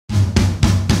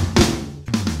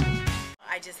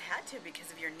just had to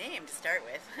because of your name to start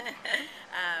with.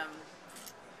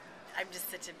 I'm just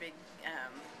such a big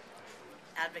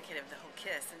advocate of the whole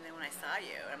KISS, and then when I saw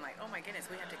you, I'm like, oh my goodness,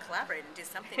 we have to collaborate and do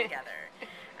something together.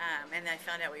 And I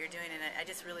found out what you're doing, and I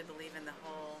just really believe in the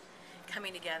whole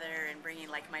coming together and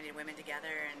bringing like-minded women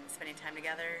together and spending time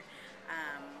together.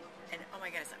 And oh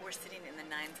my goodness, we're sitting in the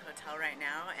Nines Hotel right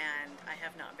now, and I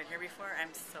have not been here before.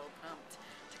 I'm so pumped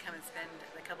to come and spend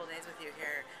a couple days with you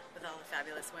here with all the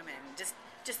fabulous women. Just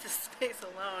the space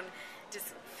alone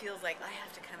just feels like I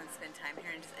have to come and spend time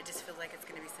here, and it just feels like it's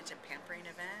going to be such a pampering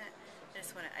event. I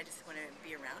just want to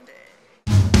be around it.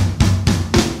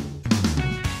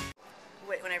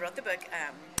 When I wrote the book,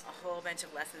 a whole bunch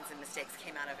of lessons and mistakes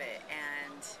came out of it,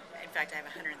 and in fact I have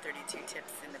 132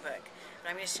 tips in the book,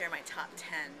 but I'm going to share my top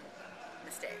 10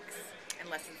 mistakes and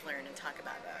lessons learned and talk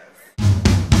about those.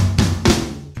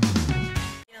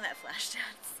 You know that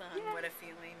Flashdance song, yeah. What a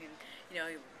Feeling, and you know,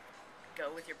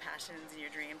 go with your passions and your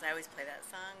dreams. I always play that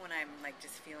song when I'm like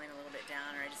just feeling a little bit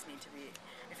down, or I just need to be,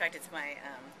 in fact it's my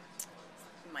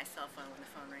my cell phone, when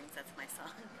the phone rings, that's my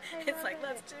song. It's like,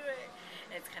 let's do it.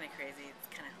 And it's kind of crazy, it's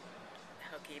kind of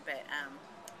hokey, but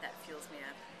that fuels me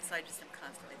up. So I just am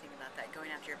constantly thinking about that, going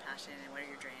after your passion and what are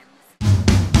your dreams.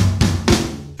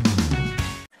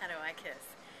 How do I kiss?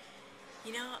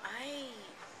 You know, I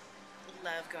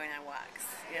love going on walks.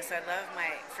 You know, so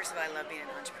first of all, I love being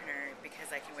an entrepreneur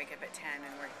because I can wake up at 10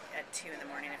 and work at 2 in the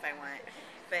morning if I want.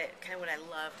 But kind of what I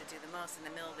love to do the most in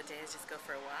the middle of the day is just go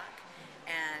for a walk.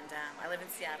 And I live in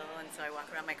Seattle, and so I walk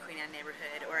around my Queen Anne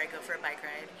neighborhood, or I go for a bike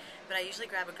ride. But I usually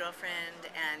grab a girlfriend,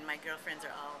 and my girlfriends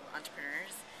are all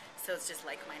entrepreneurs, so it's just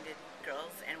like-minded girls,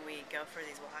 and we go for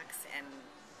these walks, and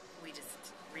we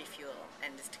just refuel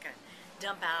and just kind of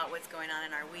dump out what's going on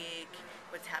in our week,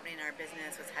 what's happening in our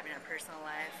business, what's happening in our personal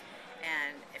life.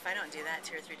 And if I don't do that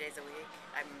 2 or 3 days a week,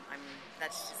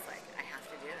 that's just like, I have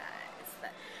to do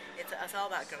that. It's all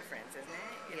about girlfriends, isn't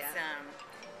it? It's, yeah.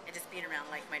 And just being around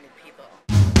like-minded people.